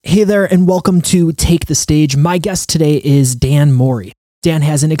Hey there, and welcome to Take the Stage. My guest today is Dan Mori. Dan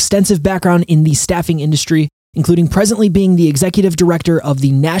has an extensive background in the staffing industry, including presently being the executive director of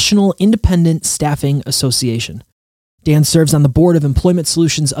the National Independent Staffing Association. Dan serves on the board of Employment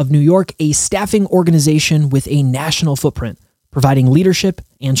Solutions of New York, a staffing organization with a national footprint, providing leadership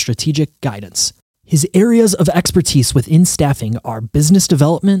and strategic guidance. His areas of expertise within staffing are business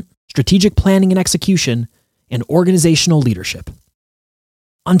development, strategic planning and execution, and organizational leadership.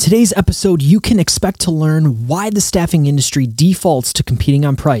 On today's episode, you can expect to learn why the staffing industry defaults to competing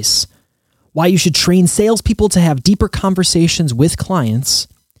on price, why you should train salespeople to have deeper conversations with clients,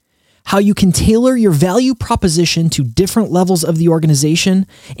 how you can tailor your value proposition to different levels of the organization,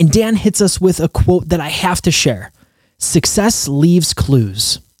 and Dan hits us with a quote that I have to share. Success leaves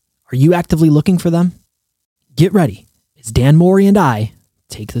clues. Are you actively looking for them? Get ready, as Dan Mori and I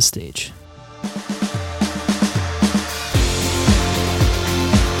take the stage.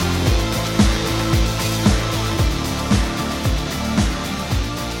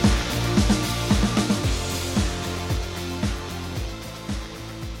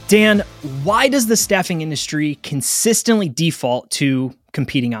 Dan, why does the staffing industry consistently default to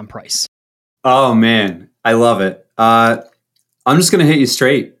competing on price? Oh, man, I love it. I'm just going to hit you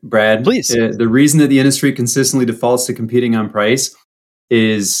straight, Brad. Please. The reason that the industry consistently defaults to competing on price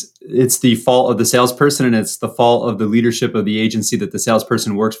is it's the fault of the salesperson, and it's the fault of the leadership of the agency that the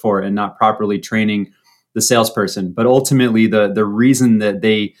salesperson works for and not properly training the salesperson. But ultimately, the reason that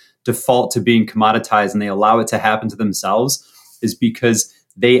they default to being commoditized and they allow it to happen to themselves is because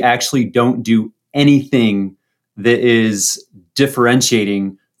they actually don't do anything that is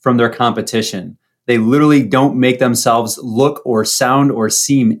differentiating from their competition. They literally don't make themselves look or sound or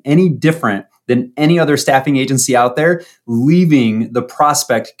seem any different than any other staffing agency out there, leaving the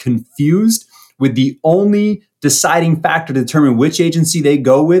prospect confused with the only deciding factor to determine which agency they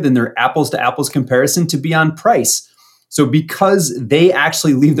go with in their apples to apples comparison to be on price. So because they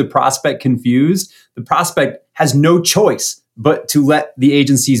actually leave the prospect confused, the prospect has no choice but to let the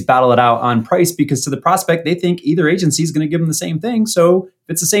agencies battle it out on price, because to the prospect, they think either agency is going to give them the same thing. So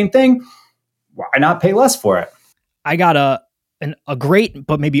if it's the same thing, why not pay less for it? I got a great,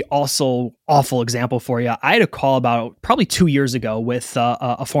 but maybe also awful example for you. I had a call about probably 2 years ago with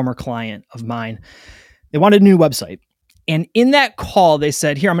a former client of mine. They wanted a new website. And in that call, they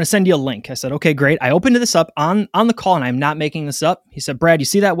said, here, I'm going to send you a link. I said, okay, great. I opened this up on the call, and I'm not making this up. He said, Brad, you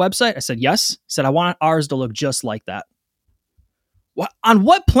see that website? I said, yes. He said, I want ours to look just like that. On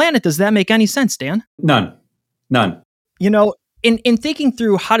what planet does that make any sense, Dan? None. You know, in thinking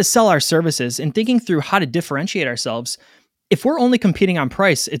through how to sell our services and thinking through how to differentiate ourselves, if we're only competing on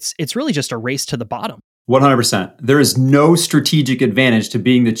price, it's really just a race to the bottom. 100%. There is no strategic advantage to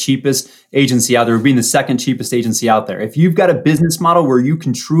being the cheapest agency out there, or being the second cheapest agency out there. If you've got a business model where you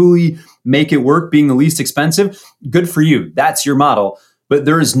can truly make it work being the least expensive, good for you. That's your model. But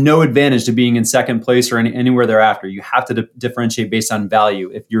there is no advantage to being in second place or anywhere thereafter. You have to differentiate based on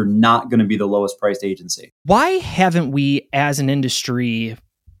value if you're not going to be the lowest priced agency. Why haven't we as an industry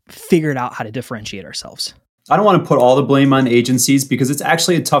figured out how to differentiate ourselves? I don't want to put all the blame on agencies, because it's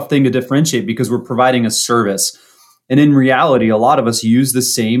actually a tough thing to differentiate, because we're providing a service. And in reality, a lot of us use the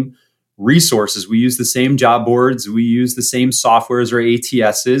same resources. We use the same job boards. We use the same softwares or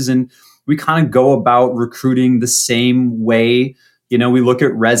ATSs, and we kind of go about recruiting the same way. You know, we look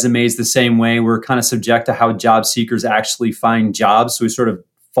at resumes the same way. We're kind of subject to how job seekers actually find jobs. So we sort of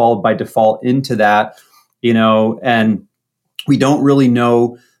fall by default into that, you know, and we don't really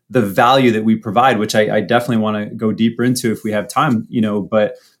know the value that we provide, which I definitely want to go deeper into if we have time, you know,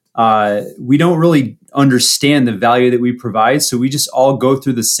 but we don't really understand the value that we provide. So we just all go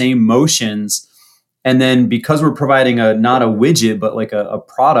through the same motions. And then because we're providing not a widget, but like a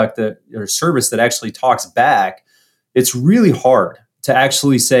product or service that actually talks back, it's really hard to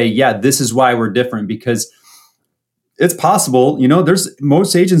actually say, yeah, this is why we're different, because it's possible, you know,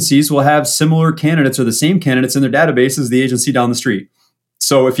 most agencies will have similar candidates or the same candidates in their database as the agency down the street.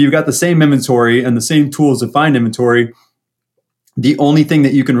 So if you've got the same inventory and the same tools to find inventory, the only thing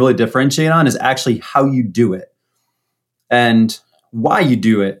that you can really differentiate on is actually how you do it and why you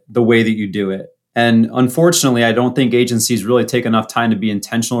do it the way that you do it. And unfortunately, I don't think agencies really take enough time to be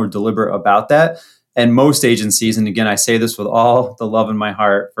intentional or deliberate about that. And most agencies, and again, I say this with all the love in my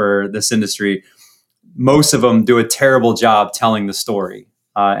heart for this industry, most of them do a terrible job telling the story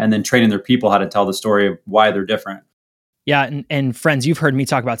and then training their people how to tell the story of why they're different. Yeah. And friends, you've heard me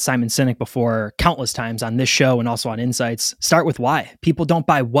talk about Simon Sinek before countless times on this show and also on Insights. Start with why. People don't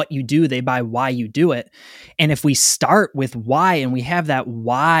buy what you do, they buy why you do it. And if we start with why and we have that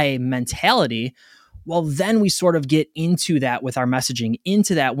why mentality, Well, then we sort of get into that with our messaging,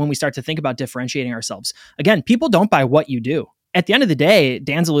 into that when we start to think about differentiating ourselves. Again, people don't buy what you do. At the end of the day,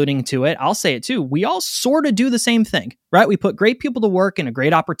 Dan's alluding to it. I'll say it too. We all sort of do the same thing, right? We put great people to work in a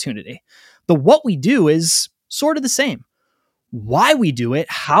great opportunity. The what we do is sort of the same. Why we do it,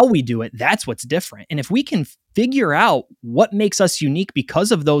 how we do it, that's what's different. And if we can figure out what makes us unique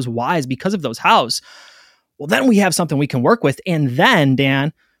because of those whys, because of those hows, well, then we have something we can work with. And then,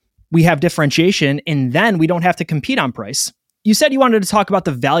 Dan, we have differentiation, and then we don't have to compete on price. You said you wanted to talk about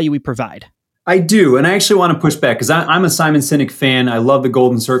the value we provide. I do. And I actually want to push back because I'm a Simon Sinek fan. I love the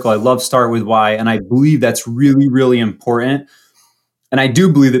golden circle. I love start with why. And I believe that's really, really important. And I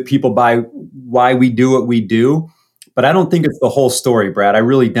do believe that people buy why we do what we do. But I don't think it's the whole story, Brad. I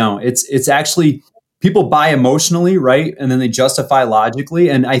really don't. It's actually people buy emotionally, right? And then they justify logically.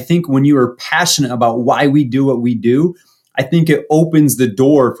 And I think when you are passionate about why we do what we do, I think it opens the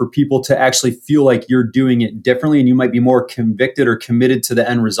door for people to actually feel like you're doing it differently and you might be more convicted or committed to the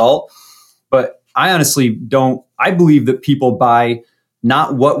end result. But I honestly don't. I believe that people buy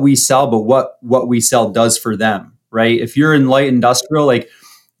not what we sell, but what we sell does for them, right? If you're in light industrial, like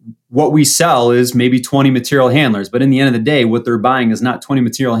what we sell is maybe 20 material handlers, but in the end of the day, what they're buying is not 20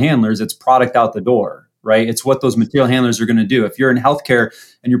 material handlers, it's product out the door, right? It's what those material handlers are going to do. If you're in healthcare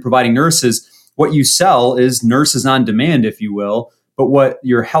and you're providing nurses, what you sell is nurses on demand, if you will. But what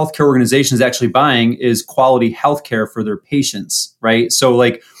your healthcare organization is actually buying is quality healthcare for their patients, right?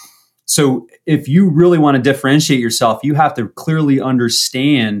 So if you really want to differentiate yourself, you have to clearly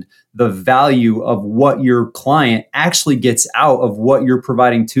understand the value of what your client actually gets out of what you're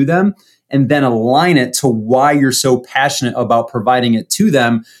providing to them, and then align it to why you're so passionate about providing it to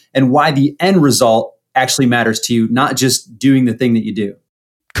them and why the end result actually matters to you, not just doing the thing that you do.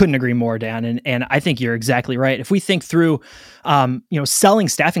 Couldn't agree more, Dan. And I think you're exactly right. If we think through, selling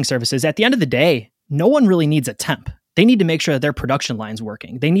staffing services, at the end of the day, no one really needs a temp. They need to make sure that their production line's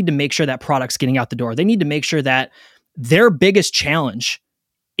working. They need to make sure that product's getting out the door. They need to make sure that their biggest challenge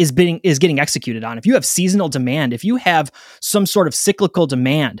is getting executed on. If you have seasonal demand, if you have some sort of cyclical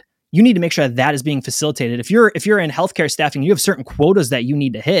demand, you need to make sure that is being facilitated. If you're in healthcare staffing, you have certain quotas that you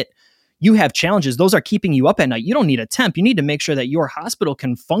need to hit. You have challenges. Those are keeping you up at night. You don't need a temp. You need to make sure that your hospital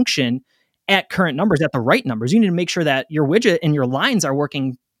can function at current numbers, at the right numbers. You need to make sure that your widget and your lines are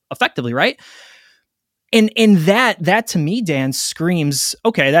working effectively, right? And that to me, Dan, screams,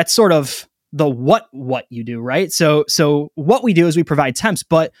 okay, that's sort of the what you do, right? So what we do is we provide temps,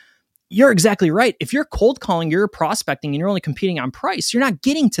 but you're exactly right. If you're cold calling, you're prospecting, and you're only competing on price, you're not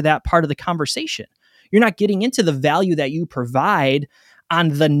getting to that part of the conversation. You're not getting into the value that you provide on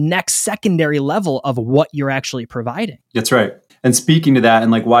the next secondary level of what you're actually providing. That's right. And speaking to that,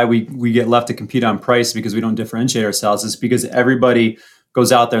 and like why we get left to compete on price because we don't differentiate ourselves, is because everybody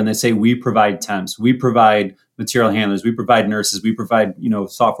goes out there and they say, we provide temps, we provide material handlers, we provide nurses, we provide,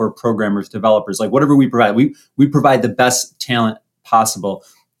 software programmers, developers, like whatever we provide, we provide the best talent possible.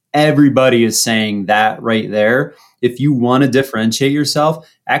 Everybody is saying that right there. If you want to differentiate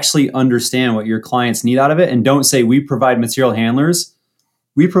yourself, actually understand what your clients need out of it. And don't say we provide material handlers.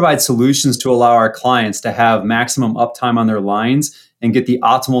 We provide solutions to allow our clients to have maximum uptime on their lines and get the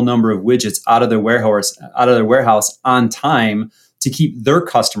optimal number of widgets out of their warehouse on time to keep their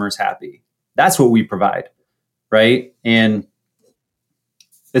customers happy. That's what we provide, right? And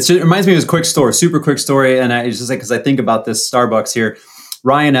it reminds me of a quick story, super quick story. And it's just like, because I think about this Starbucks here.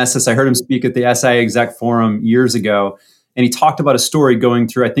 Ryan Estes, I heard him speak at the SIA Exec Forum years ago. And he talked about a story going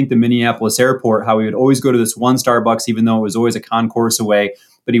through, I think, the Minneapolis airport, how he would always go to this one Starbucks, even though it was always a concourse away.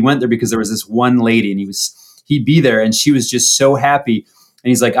 But he went there because there was this one lady, and he'd be there, and she was just so happy. And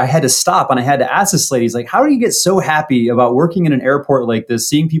he's like, I had to stop and I had to ask this lady, he's like, how do you get so happy about working in an airport like this,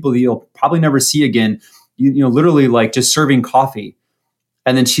 seeing people that you'll probably never see again, literally like just serving coffee?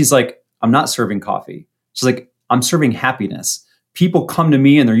 And then she's like, I'm not serving coffee. She's like, I'm serving happiness. People come to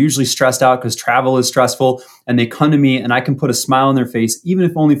me and they're usually stressed out because travel is stressful. And they come to me and I can put a smile on their face, even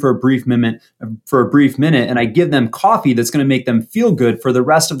if only for a brief minute. And I give them coffee that's going to make them feel good for the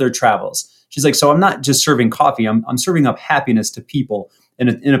rest of their travels. She's like, so I'm not just serving coffee. I'm serving up happiness to people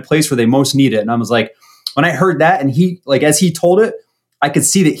in a place where they most need it. And I was like, when I heard that, and he, like, as he told it, I could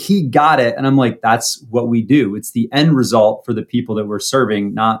see that he got it. And I'm like, that's what we do. It's the end result for the people that we're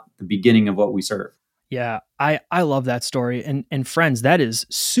serving, not the beginning of what we serve. Yeah, I love that story. And friends, that is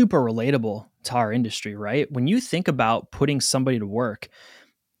super relatable to our industry, right? When you think about putting somebody to work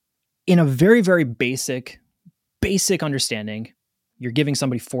in a very, very basic understanding, you're giving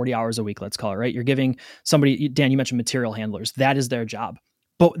somebody 40 hours a week, let's call it, right? You're giving somebody, Dan, you mentioned material handlers. That is their job.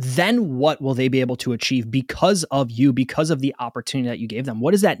 But then what will they be able to achieve because of you, because of the opportunity that you gave them?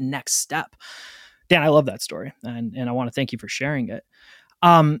 What is that next step? Dan, I love that story, and I want to thank you for sharing it.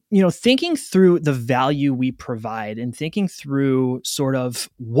 Thinking through the value we provide and thinking through sort of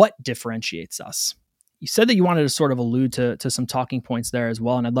what differentiates us. You said that you wanted to sort of allude to some talking points there as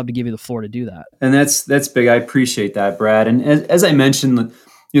well, and I'd love to give you the floor to do that. And that's big. I appreciate that, Brad. And as I mentioned,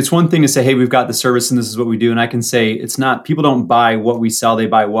 it's one thing to say, hey, we've got the service and this is what we do. And I can say it's not, people don't buy what we sell, they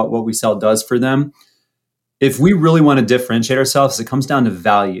buy what we sell does for them. If we really want to differentiate ourselves, it comes down to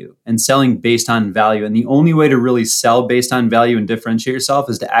value and selling based on value. And the only way to really sell based on value and differentiate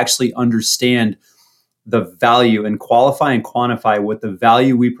yourself is to actually understand the value and qualify and quantify what the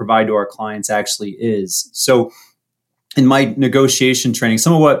value we provide to our clients actually is. So in my negotiation training,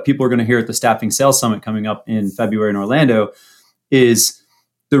 some of what people are going to hear at the Staffing Sales Summit coming up in February in Orlando is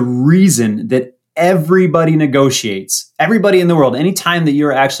the reason that everybody negotiates, everybody in the world, anytime that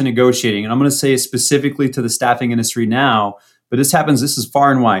you're actually negotiating, and I'm going to say specifically to the staffing industry now, but this is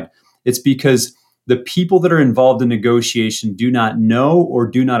far and wide. It's because the people that are involved in negotiation do not know or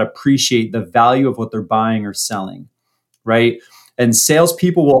do not appreciate the value of what they're buying or selling, right? And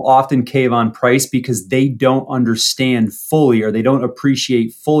salespeople will often cave on price because they don't understand fully or they don't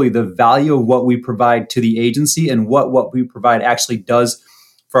appreciate fully the value of what we provide to the agency and what we provide actually does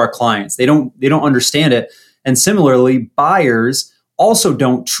for our clients. They don't understand it. And similarly, buyers also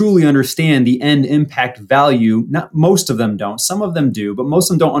don't truly understand the end impact value. Not most of them don't. Some of them do, but most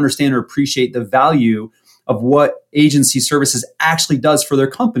of them don't understand or appreciate the value of what agency services actually does for their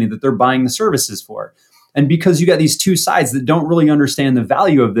company that they're buying the services for. And because you got these two sides that don't really understand the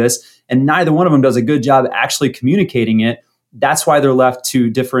value of this, and neither one of them does a good job actually communicating it, that's why they're left to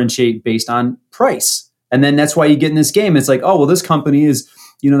differentiate based on price. And then that's why you get in this game. It's like, oh, well, this company is,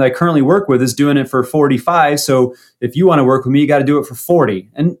 that I currently work with is doing it for 45. So if you want to work with me, you got to do it for 40,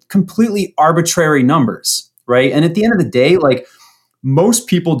 and completely arbitrary numbers, right? And at the end of the day, like, most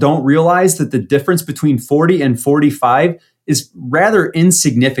people don't realize that the difference between 40 and 45 is rather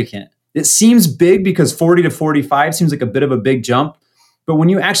insignificant. It seems big because 40 to 45 seems like a bit of a big jump. But when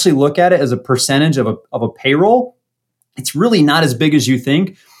you actually look at it as a percentage of a payroll, it's really not as big as you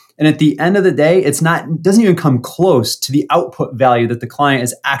think. And at the end of the day, it doesn't even come close to the output value that the client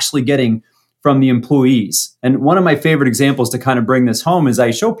is actually getting from the employees. And one of my favorite examples to kind of bring this home is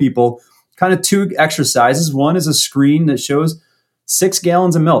I show people kind of two exercises. One is a screen that shows 6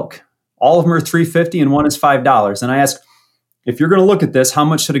 gallons of milk. All of them are $3.50 and one is $5. And I ask, if you're going to look at this, how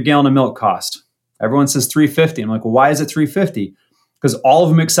much should a gallon of milk cost? Everyone says $3.50. I'm like, well, why is it $3.50? Because all of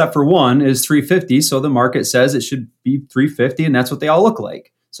them except for one is $3.50. So the market says it should be $3.50, and that's what they all look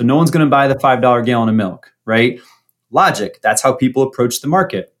like. So no one's going to buy the $5 gallon of milk, right? Logic. That's how people approach the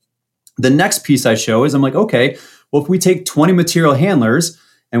market. The next piece I show is I'm like, okay, well, if we take 20 material handlers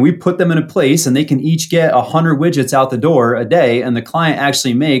and we put them in a place and they can each get 100 widgets out the door a day, and the client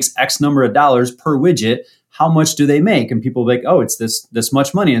actually makes X number of dollars per widget, how much do they make? And people will be like, oh, it's this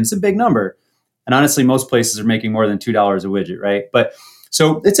much money. And it's a big number. And honestly, most places are making more than $2 a widget, right? But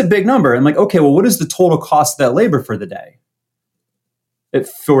so it's a big number. I'm like, okay, well, what is the total cost of that labor for the day? At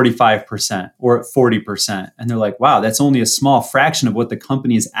 45% or at 40%. And they're like, wow, that's only a small fraction of what the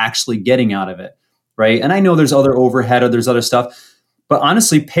company is actually getting out of it, right? And I know there's other overhead or there's other stuff, but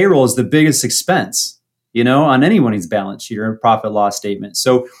honestly, payroll is the biggest expense, on anyone's balance sheet or profit loss statement.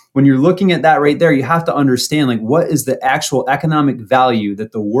 So when you're looking at that right there, you have to understand, like, what is the actual economic value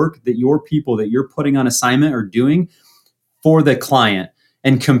that the work that your people that you're putting on assignment are doing for the client,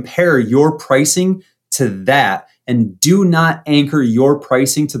 and compare your pricing to that. And do not anchor your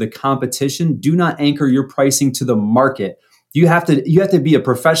pricing to the competition. Do not anchor your pricing to the market. You have to be a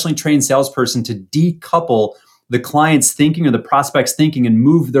professionally trained salesperson to decouple the client's thinking or the prospect's thinking and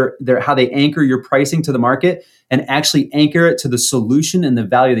move their how they anchor your pricing to the market, and actually anchor it to the solution and the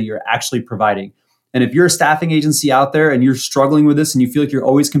value that you're actually providing. And if you're a staffing agency out there and you're struggling with this and you feel like you're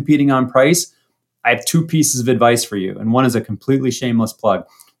always competing on price, I have two pieces of advice for you. And one is a completely shameless plug.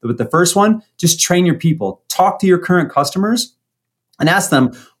 But the first one, just train your people. Talk to your current customers and ask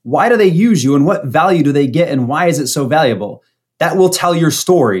them, why do they use you and what value do they get and why is it so valuable? That will tell your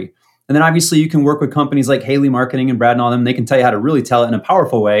story. And then obviously you can work with companies like Haley Marketing and Brad and all them. They can tell you how to really tell it in a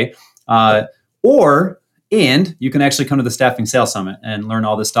powerful way. And you can actually come to the Staffing Sales Summit and learn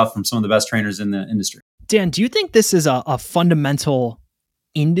all this stuff from some of the best trainers in the industry. Dan, do you think this is a fundamental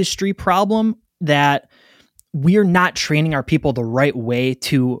industry problem that we're not training our people the right way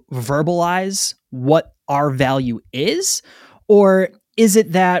to verbalize what our value is? Or is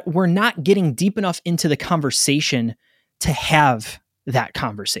it that we're not getting deep enough into the conversation to have that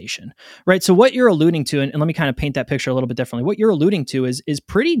conversation, right? So what you're alluding to, and let me kind of paint that picture a little bit differently. What you're alluding to is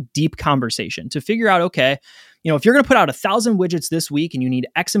pretty deep conversation to figure out, okay, if you're going to put out 1,000 widgets this week and you need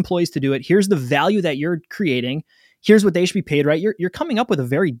X employees to do it, here's the value that you're creating. Here's what they should be paid, right? You're coming up with a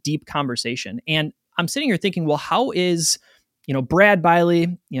very deep conversation. And I'm sitting here thinking, well, how is, Brad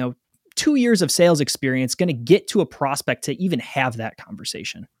Biley, 2 years of sales experience going to get to a prospect to even have that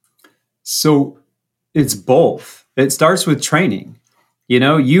conversation? So it's both. It starts with training.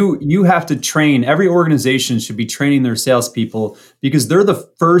 You have to train. Every organization should be training their salespeople because they're the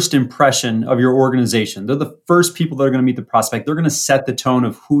first impression of your organization. They're the first people that are going to meet the prospect. They're going to set the tone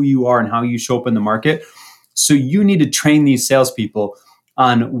of who you are and how you show up in the market. So you need to train these salespeople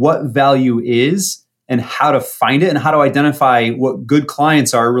on what value is and how to find it and how to identify what good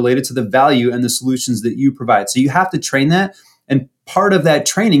clients are related to the value and the solutions that you provide. So you have to train that. And part of that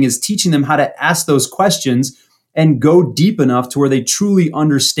training is teaching them how to ask those questions and go deep enough to where they truly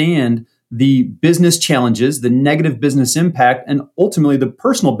understand the business challenges, the negative business impact, and ultimately the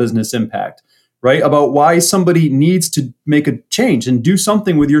personal business impact, right? About why somebody needs to make a change and do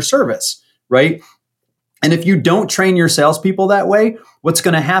something with your service, right? And if you don't train your salespeople that way, what's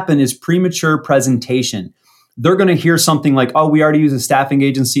going to happen is premature presentation. They're going to hear something like, oh, we already use a staffing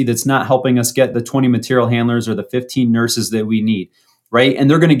agency that's not helping us get the 20 material handlers or the 15 nurses that we need, right? And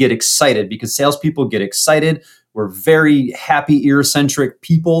they're going to get excited because salespeople get excited. We're very happy, ear-centric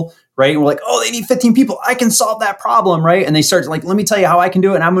people, right? And we're like, oh, they need 15 people. I can solve that problem, right? And they start like, let me tell you how I can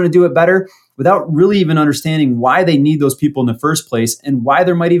do it and I'm going to do it better without really even understanding why they need those people in the first place and why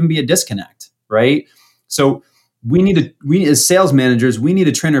there might even be a disconnect, right? So we as sales managers, we need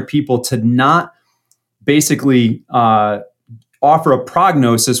to train our people to not basically offer a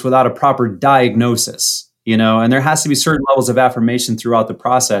prognosis without a proper diagnosis. And there has to be certain levels of affirmation throughout the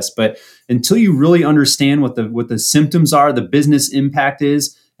process. But until you really understand what the symptoms are, the business impact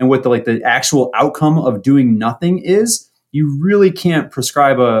is, and what the actual outcome of doing nothing is, you really can't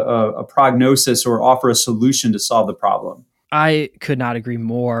prescribe a prognosis or offer a solution to solve the problem. I could not agree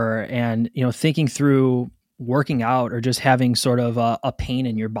more. And, thinking through working out or just having sort of a pain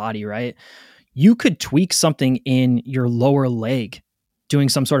in your body, right? You could tweak something in your lower leg doing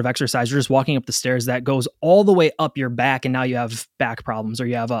some sort of exercise. You're just walking up the stairs that goes all the way up your back. And now you have back problems or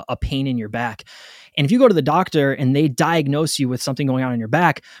you have a pain in your back. And if you go to the doctor and they diagnose you with something going on in your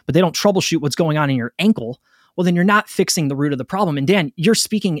back, but they don't troubleshoot what's going on in your ankle, well, then you're not fixing the root of the problem. And Dan, you're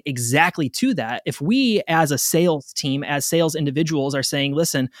speaking exactly to that. If we as a sales team, as sales individuals are saying,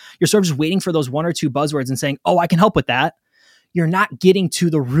 listen, you're sort of just waiting for those one or two buzzwords and saying, oh, I can help with that. You're not getting to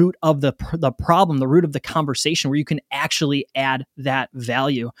the root of the problem, the root of the conversation where you can actually add that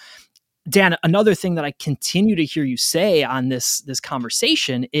value. Dan, another thing that I continue to hear you say on this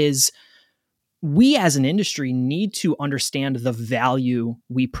conversation is we as an industry need to understand the value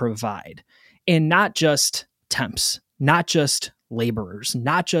we provide, and not just temps, not just laborers,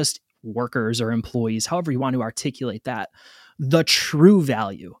 not just workers or employees, however you want to articulate that, the true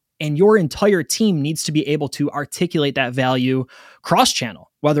value. And your entire team needs to be able to articulate that value cross-channel,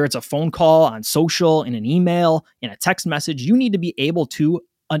 whether it's a phone call, on social, in an email, in a text message. You need to be able to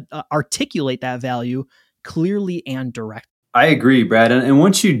articulate that value clearly and directly. I agree, Brad. And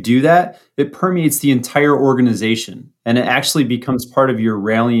once you do that, it permeates the entire organization and it actually becomes part of your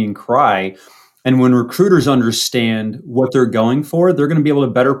rallying cry. And when recruiters understand what they're going for, they're going to be able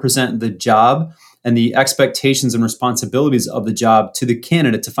to better present the job and the expectations and responsibilities of the job to the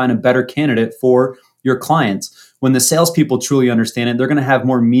candidate to find a better candidate for your clients. When the salespeople truly understand it, they're going to have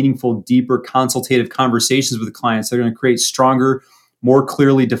more meaningful, deeper consultative conversations with the clients. They're going to create stronger, more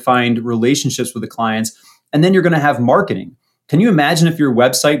clearly defined relationships with the clients. And then you're going to have marketing. Can you imagine if your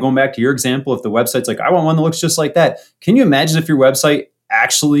website, going back to your example, if the website's like, I want one that looks just like that. Can you imagine if your website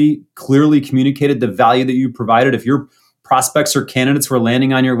actually clearly communicated the value that you provided? If your prospects or candidates were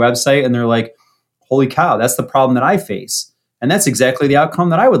landing on your website and they're like, holy cow, that's the problem that I face. And that's exactly the outcome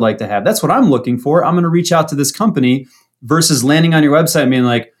that I would like to have. That's what I'm looking for. I'm going to reach out to this company versus landing on your website and being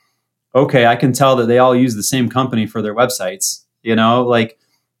like, okay, I can tell that they all use the same company for their websites,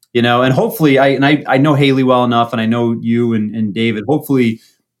 and hopefully I know Haley well enough and I know you and David, hopefully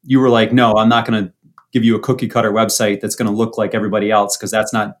you were like, no, I'm not going to give you a cookie cutter website that's going to look like everybody else because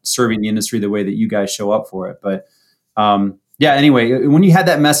that's not serving the industry the way that you guys show up for it. But anyway, when you had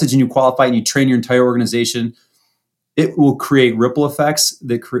that message and you qualify and you train your entire organization, it will create ripple effects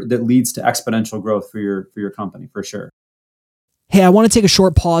that leads to exponential growth for your company, for sure. Hey, I want to take a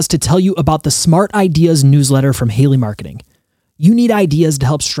short pause to tell you about the Smart Ideas newsletter from Haley Marketing. You need ideas to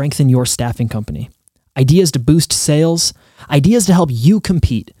help strengthen your staffing company, ideas to boost sales, ideas to help you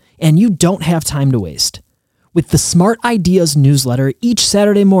compete, and you don't have time to waste. With the Smart Ideas newsletter, each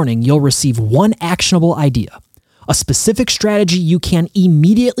Saturday morning, you'll receive one actionable idea, a specific strategy you can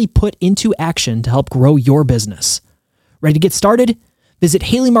immediately put into action to help grow your business. Ready to get started? Visit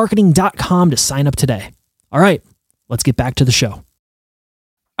haleymarketing.com to sign up today. All right, let's get back to the show.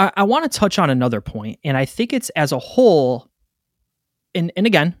 I want to touch on another point, and I think it's as a whole, and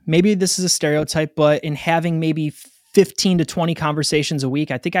again, maybe this is a stereotype, but in having maybe 15 to 20 conversations a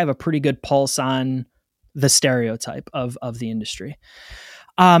week, I think I have a pretty good pulse on the stereotype of the industry.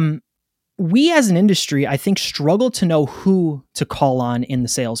 We as an industry, I think, struggle to know who to call on in the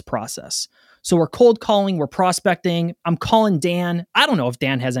sales process. So we're cold calling, we're prospecting. I'm calling Dan. I don't know if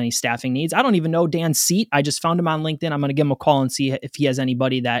Dan has any staffing needs. I don't even know Dan's seat. I just found him on LinkedIn. I'm going to give him a call and see if he has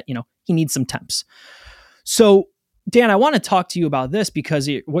anybody that, he needs some temps. So Dan, I want to talk to you about this because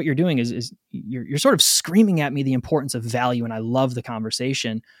what you're doing is you're sort of screaming at me the importance of value, and I love the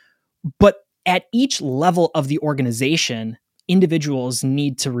conversation. But at each level of the organization, individuals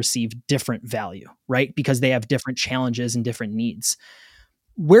need to receive different value, right? Because they have different challenges and different needs.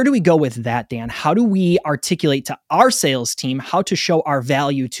 Where do we go with that, Dan? How do we articulate to our sales team how to show our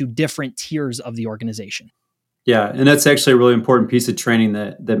value to different tiers of the organization? Yeah, and that's actually a really important piece of training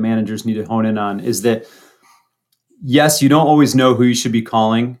that managers need to hone in on is that, yes, you don't always know who you should be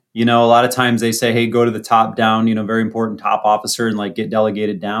calling. A lot of times they say, hey, go to the top down, very important top officer and get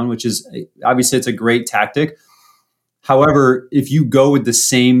delegated down, which is obviously it's a great tactic. However, if you go with the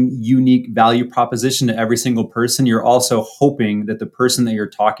same unique value proposition to every single person, you're also hoping that the person that you're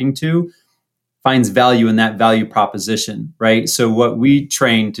talking to finds value in that value proposition, right? So what we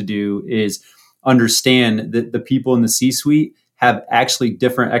train to do is understand that the people in the C-suite have actually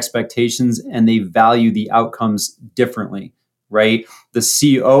different expectations and they value the outcomes differently, right? The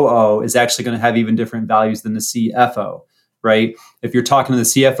COO is actually going to have even different values than the CFO. Right? If you're talking to the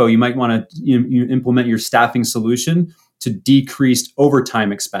CFO, you might want to you implement your staffing solution to decrease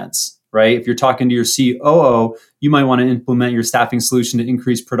overtime expense, right? If you're talking to your COO, you might want to implement your staffing solution to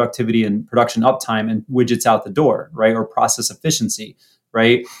increase productivity and production uptime and widgets out the door, right? Or process efficiency,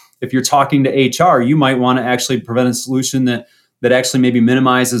 right? If you're talking to HR, you might want to actually prevent a solution that actually maybe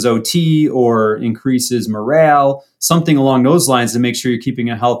minimizes OT or increases morale, something along those lines to make sure you're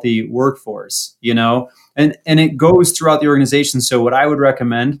keeping a healthy workforce, And it goes throughout the organization. So what I would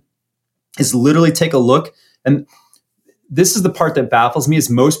recommend is literally take a look. And this is the part that baffles me is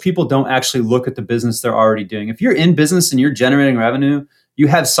most people don't actually look at the business they're already doing. If you're in business and you're generating revenue, you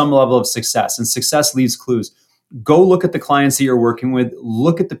have some level of success, and success leaves clues. Go look at the clients that you're working with,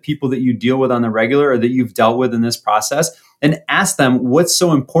 look at the people that you deal with on the regular or that you've dealt with in this process, and ask them what's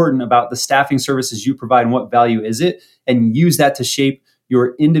so important about the staffing services you provide and what value is it, and use that to shape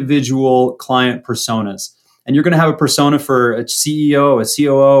your individual client personas. And you're going to have a persona for a CEO, a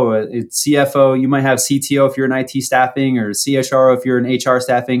COO, a CFO. You might have CTO if you're in IT staffing or CHRO if you're in HR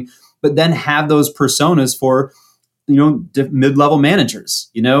staffing, but then have those personas for mid-level managers,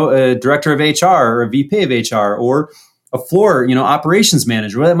 a director of HR or a VP of HR or a floor, operations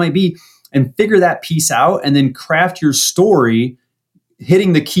manager, whatever that might be, and figure that piece out and then craft your story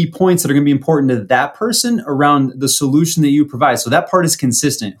hitting the key points that are going to be important to that person around the solution that you provide. So that part is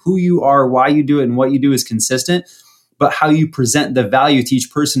consistent. Who you are, why you do it, and what you do is consistent, but how you present the value to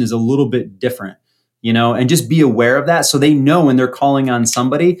each person is a little bit different. And just be aware of that so they know when they're calling on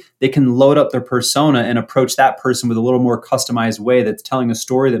somebody, they can load up their persona and approach that person with a little more customized way that's telling a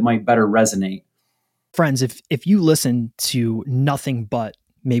story that might better resonate. Friends, if you listen to nothing but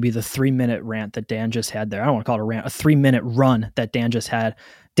maybe the 3-minute rant that Dan just had there, I don't want to call it a rant, a 3-minute run that Dan just had,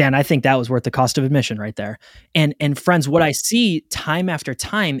 Dan, I think that was worth the cost of admission right there. And friends, what I see time after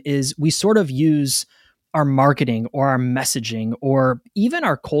time is we sort of use our marketing or our messaging or even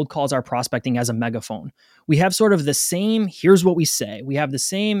our cold calls, our prospecting as a megaphone. We have sort of the same, here's what we say. We have the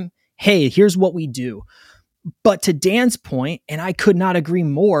same, hey, here's what we do. But to Dan's point, and I could not agree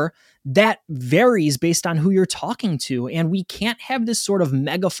more, that varies based on who you're talking to. And we can't have this sort of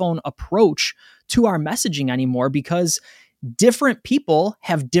megaphone approach to our messaging anymore because different people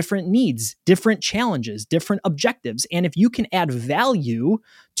have different needs, different challenges, different objectives. And if you can add value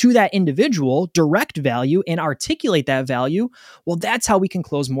to that individual, direct value, and articulate that value, well, that's how we can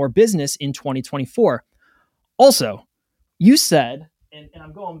close more business in 2024. Also, you said, and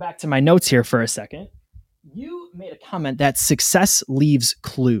I'm going back to my notes here for a second, you made a comment that success leaves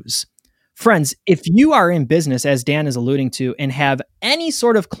clues. Friends, if you are in business, as Dan is alluding to, and have any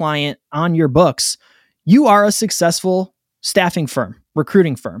sort of client on your books, you are a successful staffing firm,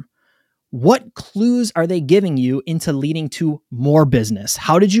 recruiting firm. What clues are they giving you into leading to more business?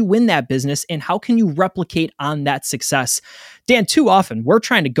 How did you win that business? And how can you replicate on that success? Dan, too often we're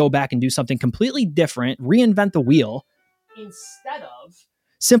trying to go back and do something completely different, reinvent the wheel, instead of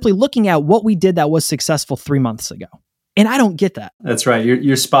simply looking at what we did that was successful 3 months ago. And I don't get that. That's right.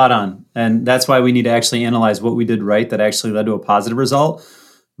 You're spot on. And that's why we need to actually analyze what we did right that actually led to a positive result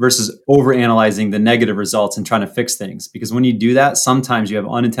versus overanalyzing the negative results and trying to fix things. Because when you do that, sometimes you have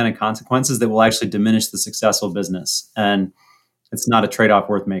unintended consequences that will actually diminish the successful business. And it's not a trade-off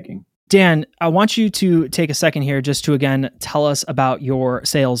worth making. Dan, I want you to take a second here just to, again, tell us about your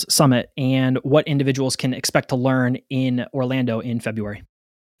sales summit and what individuals can expect to learn in Orlando in February.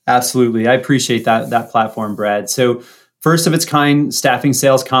 Absolutely. I appreciate that platform, Brad. So first of its kind staffing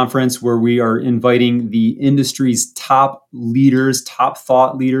sales conference where we are inviting the industry's top leaders, top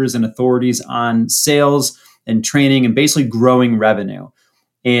thought leaders and authorities on sales and training and basically growing revenue.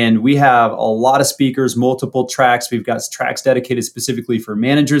 And we have a lot of speakers, multiple tracks. We've got tracks dedicated specifically for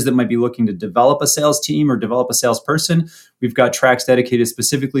managers that might be looking to develop a sales team or develop a salesperson. We've got tracks dedicated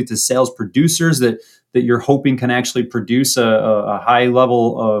specifically to sales producers that you're hoping can actually produce a high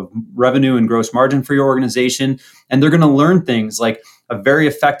level of revenue and gross margin for your organization. And they're going to learn things like a very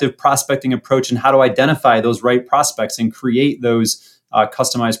effective prospecting approach and how to identify those right prospects and create those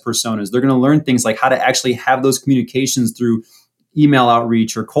customized personas. They're going to learn things like how to actually have those communications through email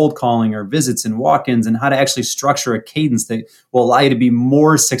outreach or cold calling or visits and walk-ins, and how to actually structure a cadence that will allow you to be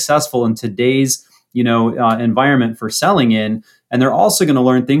more successful in today's environment for selling in. And they're also going to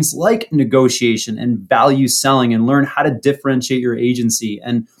learn things like negotiation and value selling and learn how to differentiate your agency.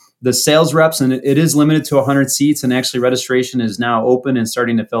 And the sales reps, and it is limited to 100 seats, and actually registration is now open and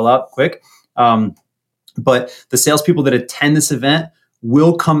starting to fill up quick. But the salespeople that attend this event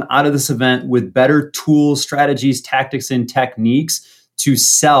will come out of this event with better tools, strategies, tactics, and techniques to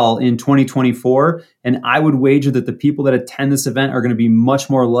sell in 2024. And I would wager that the people that attend this event are going to be much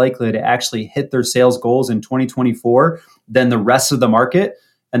more likely to actually hit their sales goals in 2024 than the rest of the market.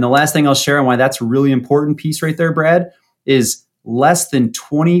 And the last thing I'll share on why that's a really important piece right there, Brad, is less than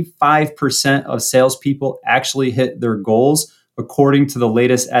 25% of salespeople actually hit their goals according to the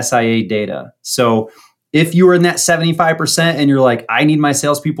latest SIA data. So if you are in that 75% and you're like, I need my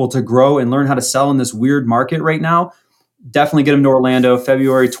salespeople to grow and learn how to sell in this weird market right now, definitely get them to Orlando,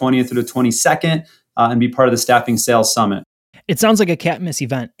 February 20th through the 22nd, and be part of the Staffing Sales Summit. It sounds like a can't miss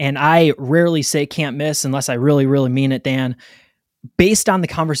event. And I rarely say can't miss unless I really, really mean it, Dan. Based on the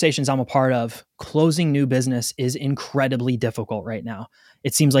conversations I'm a part of, closing new business is incredibly difficult right now.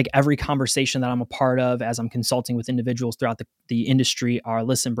 It seems like every conversation that I'm a part of as I'm consulting with individuals throughout the industry are,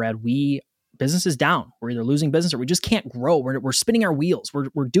 listen, Brad, business is down. We're either losing business or we just can't grow. We're spinning our wheels.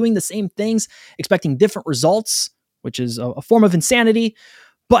 We're doing the same things, expecting different results, which is a form of insanity,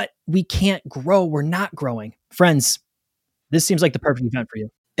 but we can't grow. We're not growing. Friends, this seems like the perfect event for you.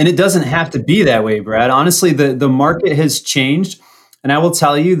 And it doesn't have to be that way, Brad. Honestly, the market has changed. And I will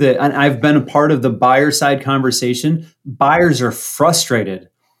tell you that, and I've been a part of the buyer side conversation, buyers are frustrated.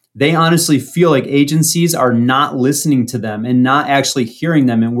 They honestly feel like agencies are not listening to them and not actually hearing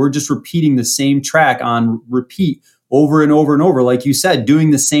them. And we're just repeating the same track on repeat over and over and over. Like you said,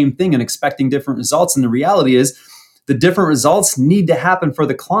 doing the same thing and expecting different results. And the reality is the different results need to happen for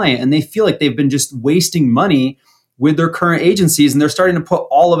the client. And they feel like they've been just wasting money with their current agencies. And they're starting to put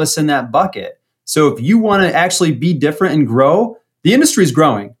all of us in that bucket. So if you want to actually be different and grow, the industry is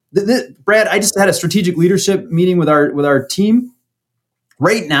growing. Brad, I just had a strategic leadership meeting with our team.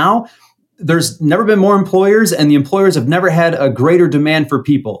 Right now, there's never been more employers, and the employers have never had a greater demand for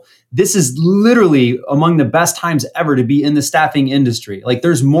people. This is literally among the best times ever to be in the staffing industry. Like,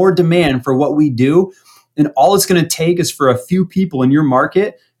 there's more demand for what we do, and all it's going to take is for a few people in your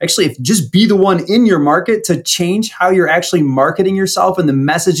market, actually, if just be the one in your market to change how you're actually marketing yourself and the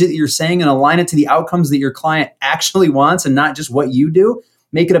message that you're saying and align it to the outcomes that your client actually wants and not just what you do.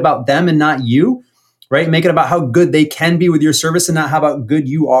 Make it about them and not you. Right? Make it about how good they can be with your service and not how about good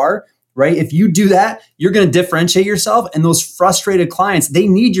you are, right? If you do that, you're going to differentiate yourself, and those frustrated clients, they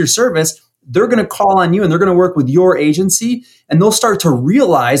need your service. They're going to call on you and they're going to work with your agency, and they'll start to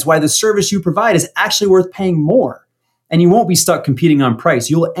realize why the service you provide is actually worth paying more. And you won't be stuck competing on price.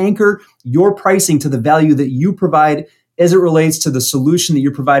 You'll anchor your pricing to the value that you provide as it relates to the solution that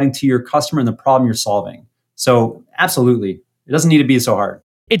you're providing to your customer and the problem you're solving. So absolutely, it doesn't need to be so hard.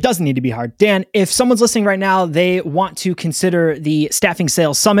 It doesn't need to be hard. Dan, if someone's listening right now, they want to consider the Staffing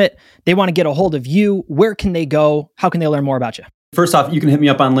Sales Summit, they want to get a hold of you, where can they go? How can they learn more about you? First off, you can hit me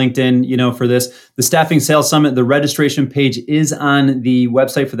up on LinkedIn, for this. The Staffing Sales Summit, the registration page is on the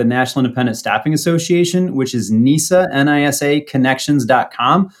website for the National Independent Staffing Association, which is NISA, N-I-S-A,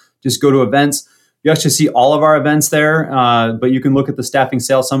 connections.com. Just go to events. You actually see all of our events there, but you can look at the Staffing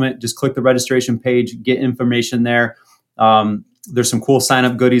Sales Summit. Just click the registration page, get information there. There's some cool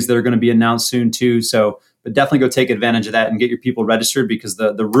sign-up goodies that are going to be announced soon too. So but definitely go take advantage of that and get your people registered, because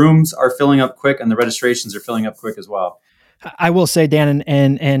the rooms are filling up quick and the registrations are filling up quick as well. I will say, Dan,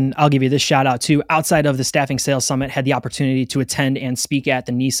 and I'll give you this shout out too. Outside of the Staffing Sales Summit, had the opportunity to attend and speak at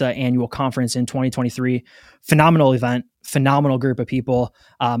the NISA annual conference in 2023. Phenomenal event, phenomenal group of people.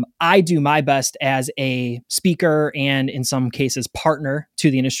 I do my best as a speaker and in some cases partner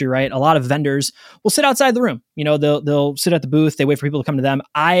to the industry, right? A lot of vendors will sit outside the room. They'll sit at the booth. They wait for people to come to them.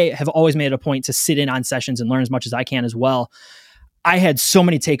 I have always made it a point to sit in on sessions and learn as much as I can as well. I had so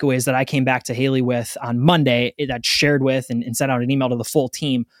many takeaways that I came back to Haley with on Monday that shared with and sent out an email to the full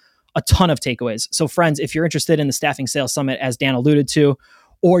team, a ton of takeaways. So friends, if you're interested in the Staffing Sales Summit, as Dan alluded to,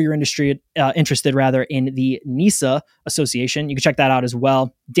 or you're interested in the NISA Association, you can check that out as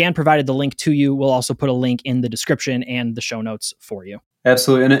well. Dan provided the link to you. We'll also put a link in the description and the show notes for you.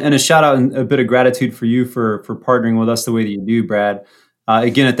 Absolutely. And a shout out and a bit of gratitude for you for partnering with us the way that you do, Brad.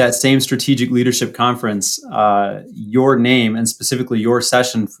 Again, at that same strategic leadership conference, your name and specifically your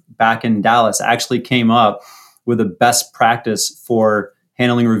session back in Dallas actually came up with a best practice for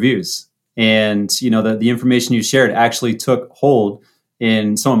handling reviews. And, the information you shared actually took hold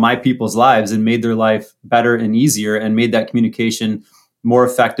in some of my people's lives and made their life better and easier and made that communication more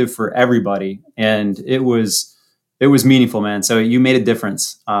effective for everybody. And it was meaningful, man. So you made a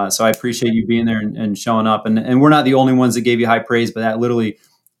difference. So I appreciate you being there and showing up. And we're not the only ones that gave you high praise, but that literally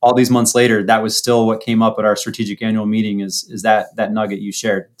all these months later, that was still what came up at our strategic annual meeting is that nugget you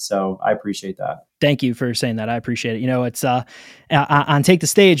shared. So I appreciate that. Thank you for saying that. I appreciate it. It's on Take the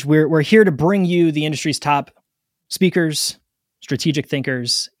Stage. We're here to bring you the industry's top speakers, strategic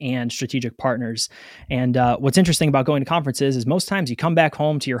thinkers, and strategic partners. And what's interesting about going to conferences is most times you come back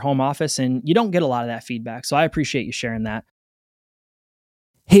home to your home office and you don't get a lot of that feedback. So I appreciate you sharing that.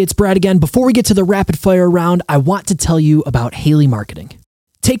 Hey, it's Brad again. Before we get to the rapid fire round, I want to tell you about Haley Marketing.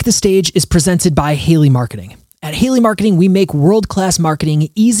 Take the Stage is presented by Haley Marketing. At Haley Marketing, we make world-class marketing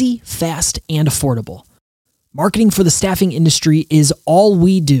easy, fast, and affordable. Marketing for the staffing industry is all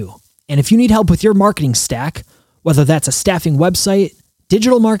we do. And if you need help with your marketing stack, whether that's a staffing website,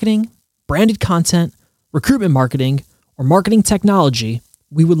 digital marketing, branded content, recruitment marketing, or marketing technology,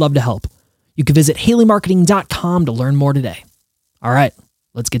 we would love to help. You can visit haleymarketing.com to learn more today. All right,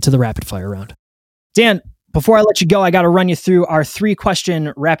 let's get to the rapid fire round. Dan, before I let you go, I got to run you through our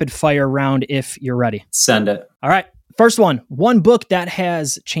 3-question rapid fire round if you're ready. Send it. All right, first one book that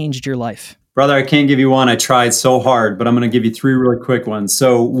has changed your life. Brother, I can't give you one. I tried so hard, but I'm going to give you 3 really quick ones.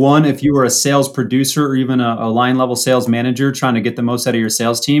 So one, if you were a sales producer or even a line level sales manager trying to get the most out of your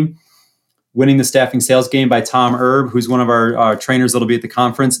sales team, Winning the Staffing Sales Game by Tom Erb, who's one of our trainers that'll be at the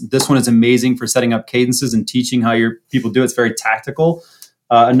conference. This one is amazing for setting up cadences and teaching how your people do. It's very tactical.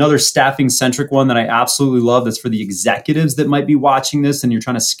 Another staffing centric one that I absolutely love that's for the executives that might be watching this and you're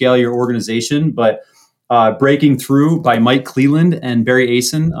trying to scale your organization, but Breaking Through by Mike Cleland and Barry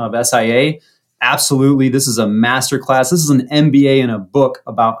Asen of SIA. Absolutely. This is a masterclass. This is an MBA in a book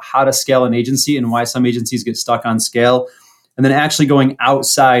about how to scale an agency and why some agencies get stuck on scale. And then actually going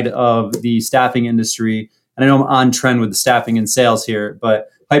outside of the staffing industry. And I know I'm on trend with the staffing and sales here, but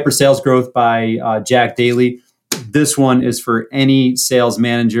Hyper Sales Growth by Jack Daly. This one is for any sales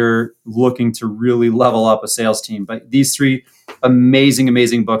manager looking to really level up a sales team. But these 3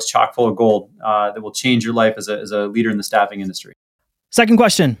 amazing books, chock full of gold, that will change your life as a leader in the staffing industry. Second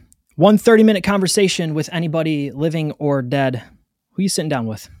question, 1 30-minute conversation with anybody living or dead. Who are you sitting down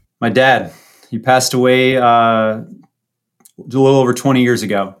with? My dad. He passed away a little over 20 years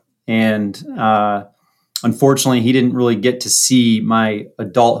ago. And unfortunately, he didn't really get to see my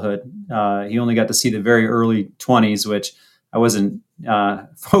adulthood. He only got to see the very early 20s, which I wasn't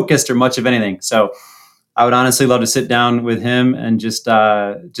focused or much of anything. So I would honestly love to sit down with him and just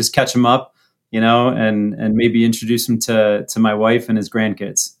catch him up, and maybe introduce him to my wife and his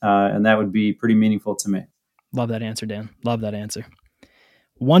grandkids. And that would be pretty meaningful to me. Love that answer, Dan. Love that answer.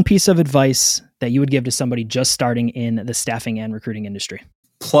 1 piece of advice that you would give to somebody just starting in the staffing and recruiting industry.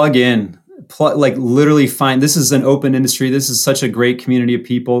 Plug in. Literally find, this is an open industry. This is such a great community of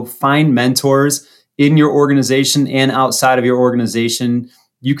people. Find mentors in your organization and outside of your organization.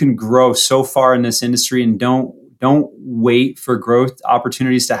 You can grow so far in this industry, and don't wait for growth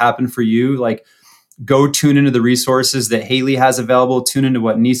opportunities to happen for you. Go tune into the resources that Haley has available, tune into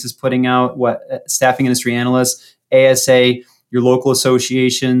what NISA is putting out, what staffing industry analysts, ASA, your local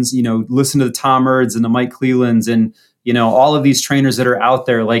associations, listen to the Tom Erds and the Mike Clelands and, all of these trainers that are out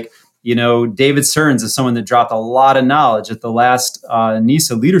there. David Stearns is someone that dropped a lot of knowledge at the last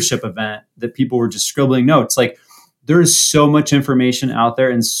NISA leadership event that people were just scribbling notes. There is so much information out there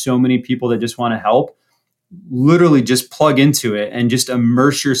and so many people that just want to help. Literally just plug into it and just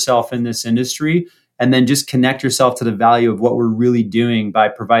immerse yourself in this industry and then just connect yourself to the value of what we're really doing by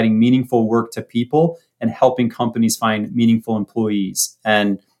providing meaningful work to people and helping companies find meaningful employees.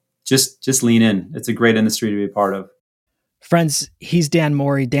 And just lean in. It's a great industry to be a part of. Friends, he's Dan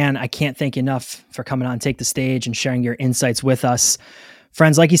Mori. Dan, I can't thank you enough for coming on Take the Stage and sharing your insights with us.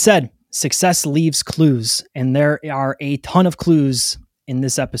 Friends, like you said, success leaves clues, and there are a ton of clues in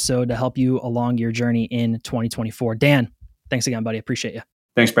this episode to help you along your journey in 2024. Dan, thanks again, buddy. Appreciate you.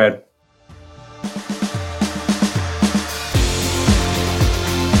 Thanks, Brad.